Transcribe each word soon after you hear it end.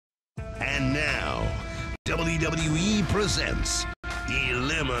And now, WWE presents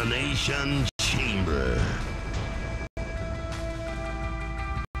Elimination Chamber.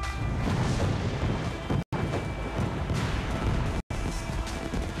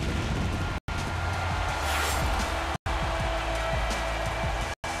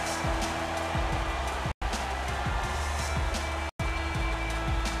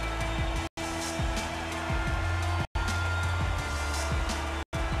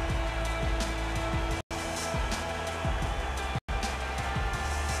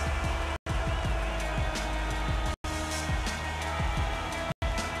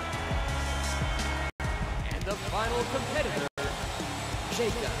 The final competitor,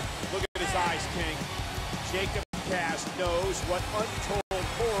 Jacob. Look at his eyes, King. Jacob Cass knows what untold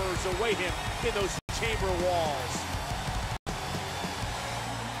horrors await him in those chamber walls.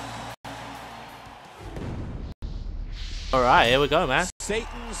 All right, here we go, man.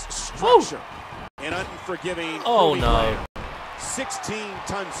 Satan's structure. An unforgiving. Oh, no. Ground. 16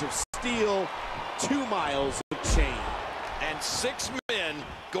 tons of steel, 2 miles of chain. And 6 men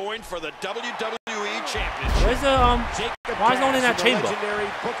going for the WWE Championship. Where's the why is no one in that Cass and chamber? the legendary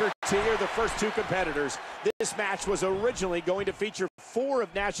Booker T are the first 2 competitors. This match was originally going to feature 4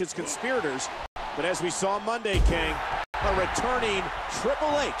 of Nash's conspirators, but as we saw Monday, King, a returning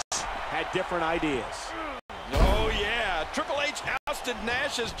Triple H had different ideas. Oh yeah, Triple H ousted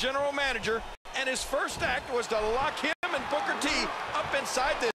Nash as general manager, and his first act was to lock him and Booker T up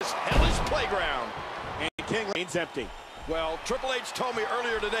inside this hellish playground. And King remains empty. Well, Triple H told me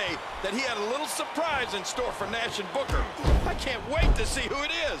earlier today that he had a little surprise in store for Nash and Booker. I can't wait to see who it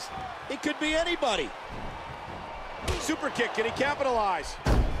is. It could be anybody. Super kick, can he capitalize?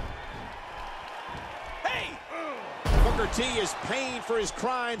 Hey! Booker T is paying for his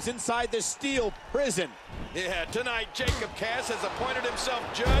crimes inside this steel prison. Yeah, tonight Jacob Cass has appointed himself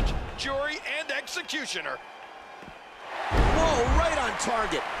judge, jury, and executioner. Whoa, right on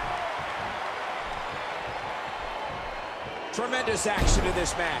target. Tremendous action in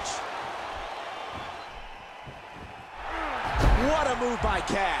this match. What a move by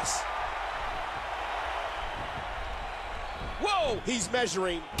Cass. Whoa! He's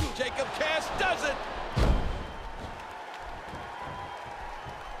measuring. Jacob Cass does it!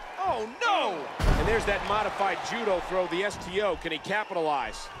 Oh, no! And there's that modified judo throw, the STO. Can he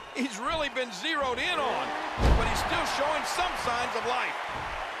capitalize? He's really been zeroed in on, but he's still showing some signs of life.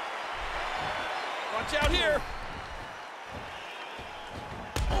 Watch out here.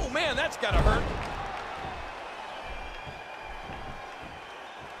 Oh, man, that's gotta hurt.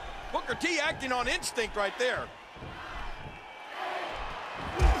 Booker T acting on instinct right there.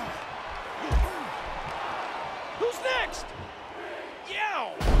 Who's next?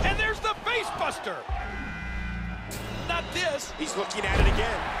 Yow! And there's the face buster. Not this. He's looking at it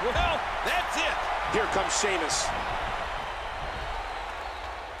again. Well, that's it. Here comes Sheamus.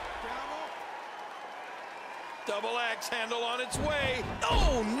 Double axe handle on its way.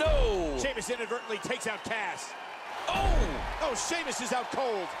 Oh, no. Sheamus inadvertently takes out Cass. Oh. Oh, Sheamus is out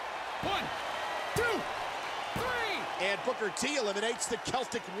cold. 1, 2, 3. And Booker T eliminates the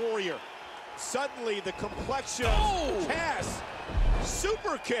Celtic Warrior. Suddenly, the complexion Oh. of Cass.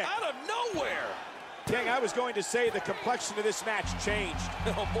 Super kick. Out of nowhere. King, I was going to say the complexion of this match changed.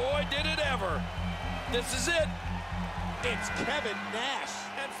 Oh, boy, did it ever. This is it. It's Kevin Nash.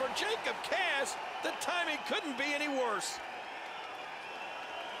 And for Jacob Cass, the timing couldn't be any worse.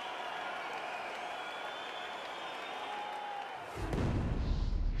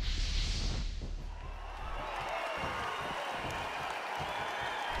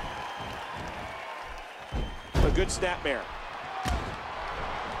 A good snapmare.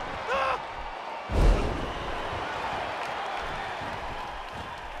 Ah!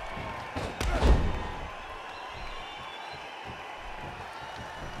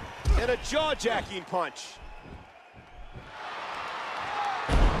 And a jaw-jacking punch.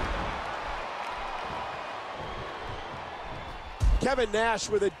 Kevin Nash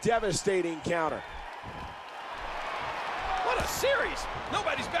with a devastating counter. What a series.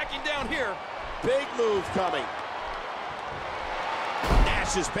 Nobody's backing down here. Big move coming.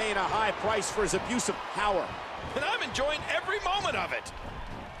 Nash is paying a high price for his abuse of power. And I'm enjoying every moment of it.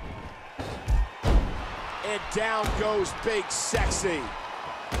 And down goes Big Sexy.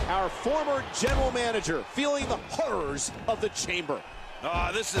 Our former general manager feeling the horrors of the chamber.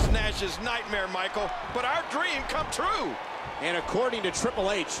 This is Nash's nightmare, Michael, but our dream come true. And according to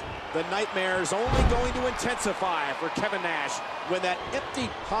Triple H, the nightmare is only going to intensify for Kevin Nash when that empty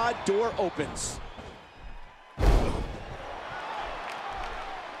pod door opens.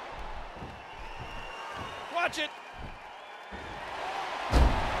 Watch it.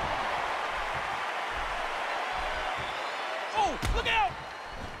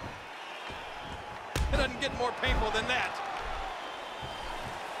 get more painful than that.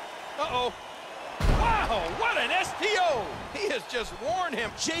 Uh-oh. Wow, what an STO! He has just warned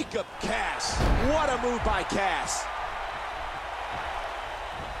him. Jacob Cass. What a move by Cass.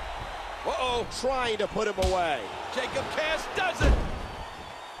 Uh-oh. Trying to put him away. Jacob Cass does it.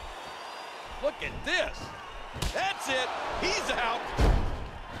 Look at this. That's it. He's out.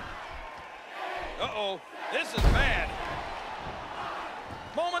 Uh-oh. This is bad.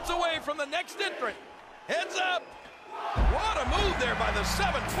 Moments away from the next entrant. Heads up. What a move there by the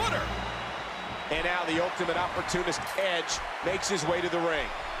 7-footer. And now the ultimate opportunist, Edge, makes his way to the ring.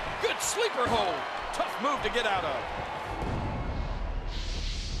 Good sleeper hold. Tough move to get out of.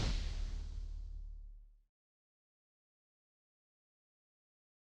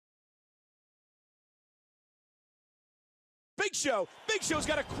 Big Show. Big Show's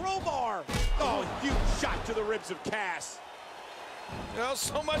got a crowbar. Oh, huge shot to the ribs of Cass. Well,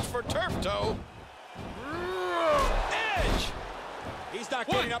 so much for turf toe. Edge. He's not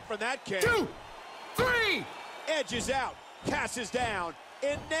getting up from that kick. 2, 3. Edge is out. Cass is down.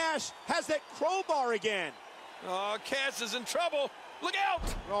 And Nash has that crowbar again. Oh, Cass is in trouble. Look out.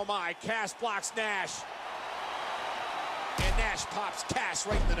 Oh, my. Cass blocks Nash. And Nash pops Cass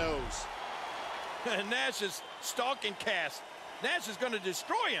right in the nose. Nash is stalking Cass. Nash is going to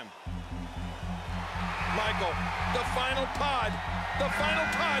destroy him. Michael, the final pod. The final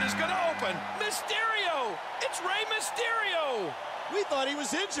pod is going to open. Mysterio! It's Rey Mysterio! We thought he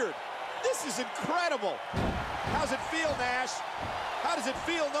was injured. This is incredible. How's it feel, Nash? How does it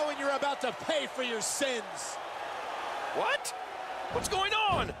feel knowing you're about to pay for your sins? What? What's going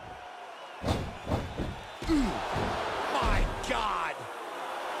on? My God.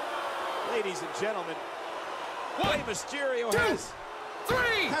 Ladies and gentlemen, Rey Mysterio 2,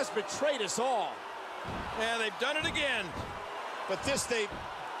 has 3. betrayed us all. Yeah, they've done it again. But this, they've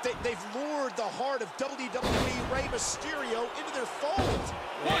lured the heart of WWE Rey Mysterio into their fold.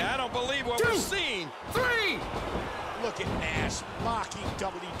 Yeah, I don't believe what we're seeing. 3. Look at Nash mocking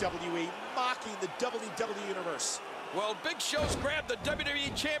WWE, mocking the WWE Universe. Well, Big Show's grabbed the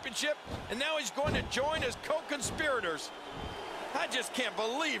WWE Championship, and now he's going to join his co-conspirators. I just can't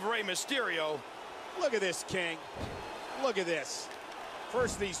believe Rey Mysterio. Look at this, King. Look at this.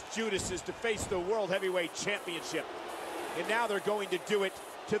 First, these Judases to face the World Heavyweight Championship. And now they're going to do it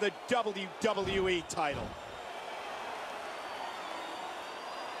to the WWE title.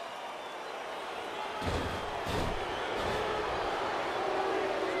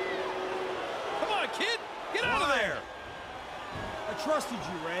 Come on, kid. Get out of there. I trusted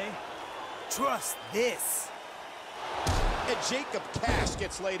you, Ray. Trust this. And Jacob Cass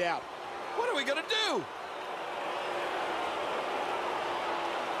gets laid out. What are we going to do?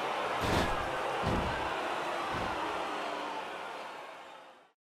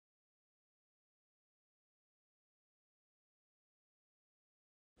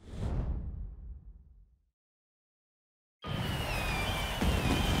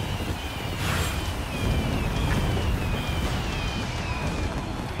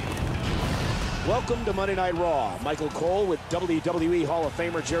 Welcome to Monday Night Raw. Michael Cole with WWE Hall of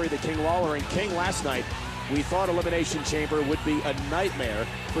Famer Jerry the King Lawler. And King, last night, we thought Elimination Chamber would be a nightmare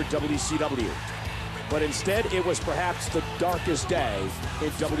for WCW. But instead, it was perhaps the darkest day in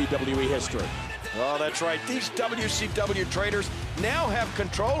WWE history. Oh, that's right. These WCW traders now have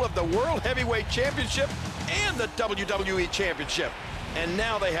control of the World Heavyweight Championship and the WWE Championship. And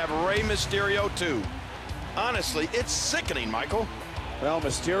now they have Rey Mysterio, too. Honestly, it's sickening, Michael. Well,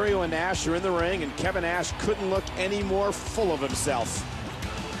 Mysterio and Nash are in the ring, and Kevin Nash couldn't look any more full of himself.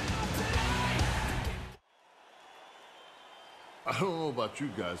 I don't know about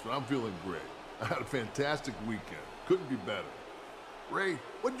you guys, but I'm feeling great. I had a fantastic weekend. Couldn't be better. Ray,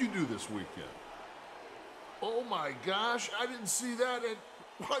 what did you do this weekend? Oh my gosh, I didn't see that. And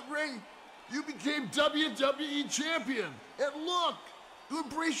why, Ray, you became WWE champion. And look, you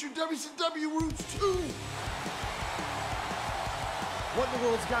embrace your WCW roots too. What in the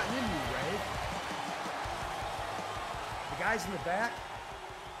world's gotten into you, Ray? The guys in the back,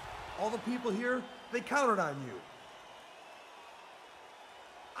 all the people here, they counted on you.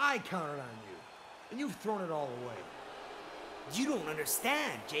 I counted on you, and you've thrown it all away. You don't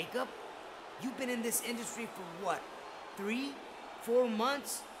understand, Jacob. You've been in this industry for what, 3, 4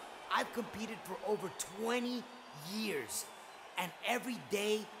 months? I've competed for over 20 years. And every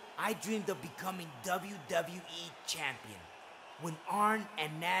day, I dreamed of becoming WWE champion. When Arn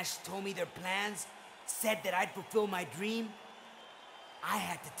and Nash told me their plans, said that I'd fulfill my dream, I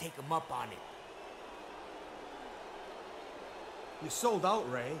had to take them up on it. You sold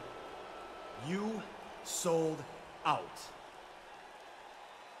out, Ray. You sold out.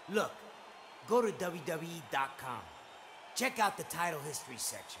 Look, go to WWE.com. Check out the title history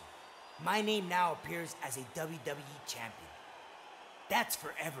section. My name now appears as a WWE champion. That's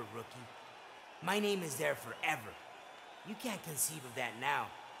forever, rookie. My name is there forever. You can't conceive of that now,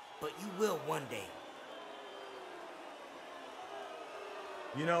 but you will one day.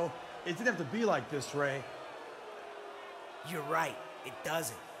 You know, it didn't have to be like this, Ray. You're right, it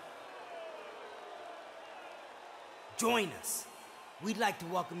doesn't. Join us. We'd like to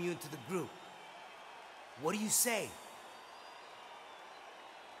welcome you into the group. What do you say?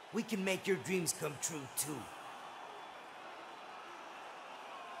 We can make your dreams come true, too.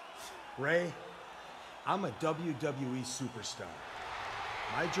 Ray, I'm a WWE superstar.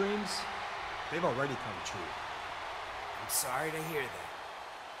 My dreams, they've already come true. I'm sorry to hear that.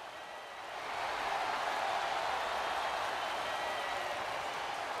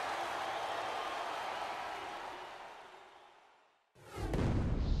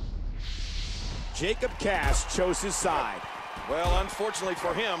 Jacob Cass chose his side. Well, unfortunately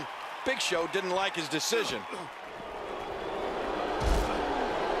for him, Big Show didn't like his decision.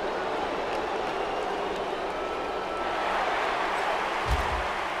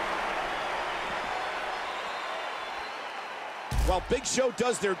 While Big Show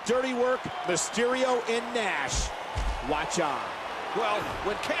does their dirty work, Mysterio and Nash watch on. Well,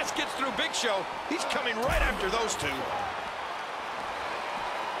 when Cass gets through Big Show, he's coming right after those two.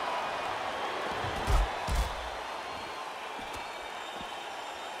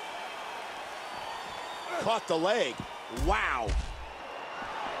 Caught the leg. Wow.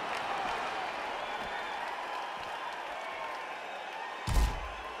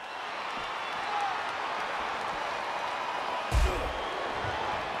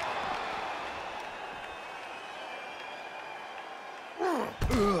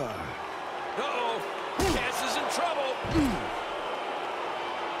 Uh-oh. Cass is in trouble.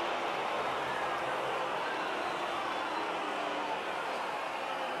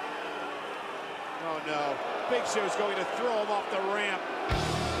 Oh, no. Big Show's going to throw him off the ramp.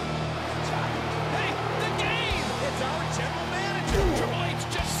 Hey, the game! It's our general manager. Triple H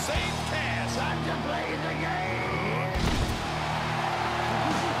just saved Cass. Time to play the game.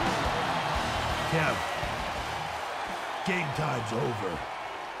 Kev, game time's over.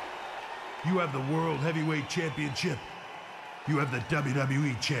 You have the World Heavyweight Championship. You have the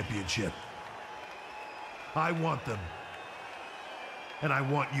WWE Championship. I want them. And I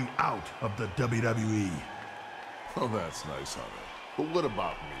want you out of the WWE. Oh, that's nice, Hunter. But what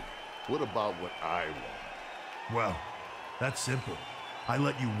about me? What about what I want? Well, that's simple. I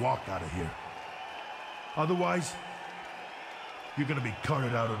let you walk out of here. Otherwise, you're gonna be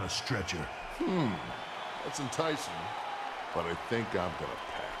carted out on a stretcher. That's enticing, but I think I'm gonna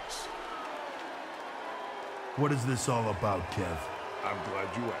pass. What is this all about, Kev? I'm glad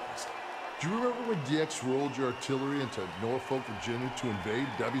you asked. Do you remember when DX rolled your artillery into Norfolk, Virginia to invade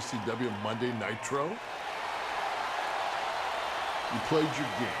WCW Monday Nitro? You played your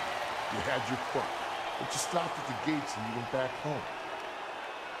game, you had your fun, but you stopped at the gates and you went back home.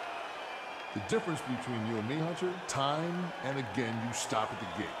 The difference between you and me, Hunter, time and again you stop at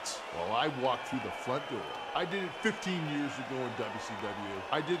the gates, while I walk through the front door. I did it 15 years ago in WCW.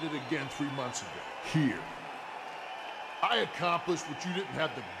 I did it again 3 months ago, here. I accomplished what you didn't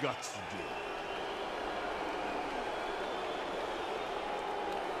have the guts to do.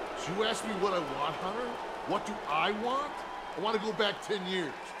 So you ask me what I want, Hunter? What do I want? I want to go back 10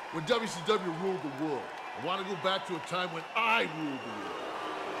 years, when WCW ruled the world. I want to go back to a time when I ruled the world.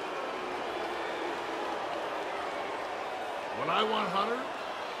 What I want, Hunter,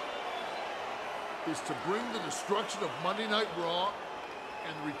 is to bring the destruction of Monday Night Raw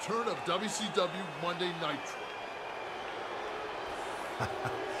and the return of WCW Monday Nitro.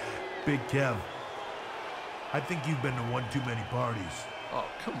 Big Kev, I think you've been to one too many parties. Oh,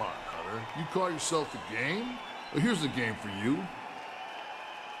 come on, Hunter. You call yourself the game? Well, here's the game for you.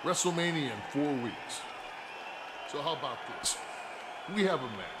 WrestleMania in 4 weeks. So how about this? We have a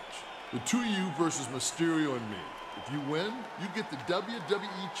match. The two of you versus Mysterio and me. If you win, you get the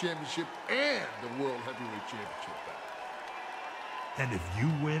WWE Championship and the World Heavyweight Championship back. And if you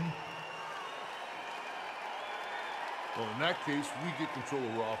win, well, in that case, we get control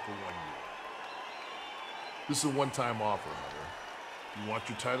of Raw for 1 year. This is a one-time offer, Hunter. You want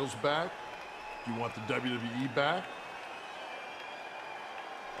your titles back? You want the WWE back?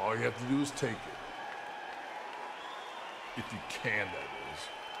 All you have to do is take it. If you can, that is.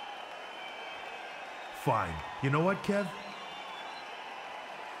 fine. You know what, Kev?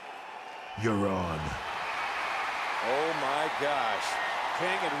 You're on. Oh, my gosh.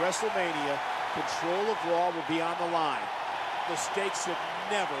 King at WrestleMania, control of Raw will be on the line. The stakes have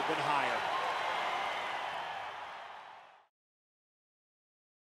never been higher.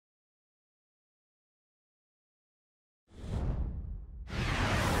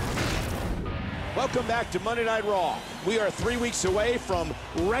 Welcome back to Monday Night Raw. We are 3 weeks away from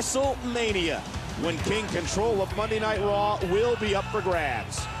Wrestlemania, when King control of Monday Night Raw will be up for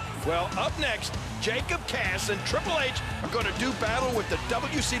grabs. Well, up next, Jacob Cass and Triple H are going to do battle with the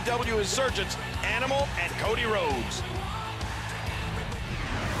WCW insurgents, Animal and Cody Rhodes.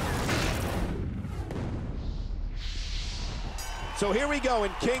 So here we go,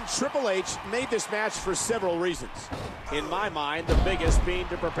 and King Triple H made this match for several reasons. In my mind, the biggest being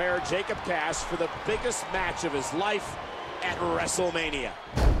to prepare Jacob Cass for the biggest match of his life at WrestleMania.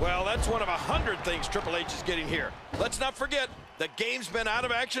 Well, that's one of 100 things Triple H is getting here. Let's not forget, the game's been out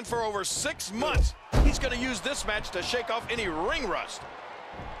of action for over 6 months. He's going to use this match to shake off any ring rust.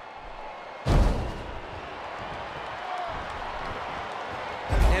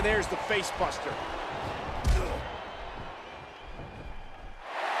 And there's the face buster.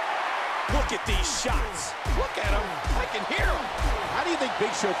 Look at these shots. Look at him. I can hear him. How do you think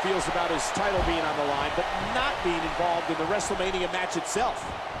Big Show feels about his title being on the line, but not being involved in the WrestleMania match itself?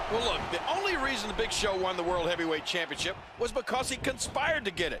 Well, look, the only reason the Big Show won the World Heavyweight Championship was because he conspired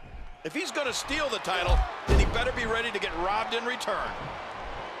to get it. If he's going to steal the title, then he better be ready to get robbed in return.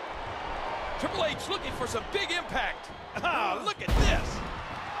 Triple H looking for some big impact. Ah, look at this.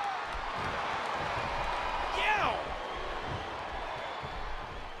 Yow!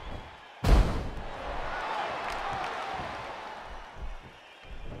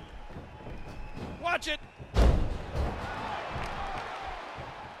 Watch it.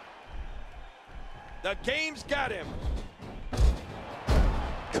 The game's got him.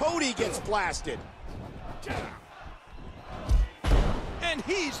 Cody gets blasted. And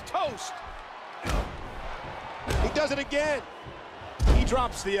he's toast. He does it again. He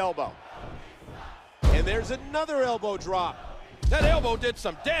drops the elbow. And there's another elbow drop. That elbow did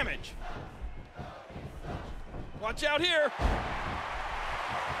some damage. Watch out here.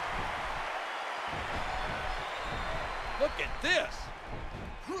 Look at this.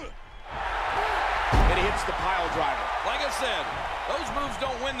 And he hits the pile driver. Like I said, those moves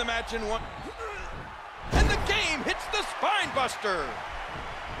don't win the match in one. And the game hits the spine buster.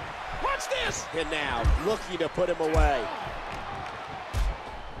 Watch this. And now, looking to put him away.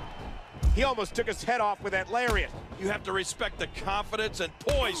 He almost took his head off with that lariat. You have to respect the confidence and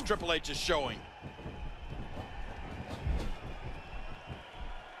poise Triple H is showing.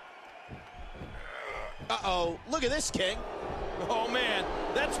 Uh-oh, look at this, King. Oh, man,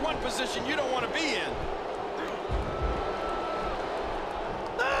 that's one position you don't want to be in.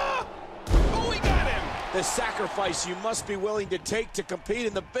 Ah! Oh, we got him. The sacrifice you must be willing to take to compete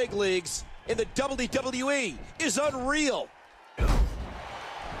in the big leagues in the WWE is unreal.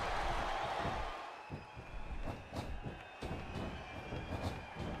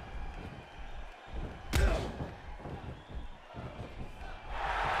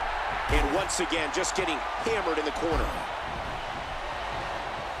 And once again, just getting hammered in the corner.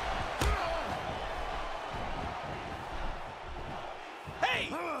 Hey!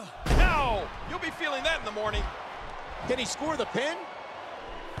 Ow! You'll be feeling that in the morning. Can he score the pin?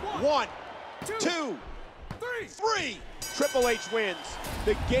 One, two, three. Triple H wins.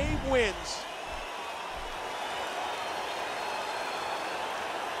 The game wins.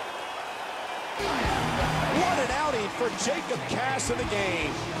 What an outing for Jacob Cass in the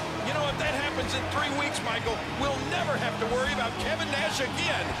game. You know, if that happens in 3 weeks, Michael, we'll never have to worry about Kevin Nash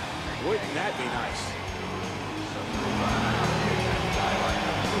again. Wouldn't that be nice?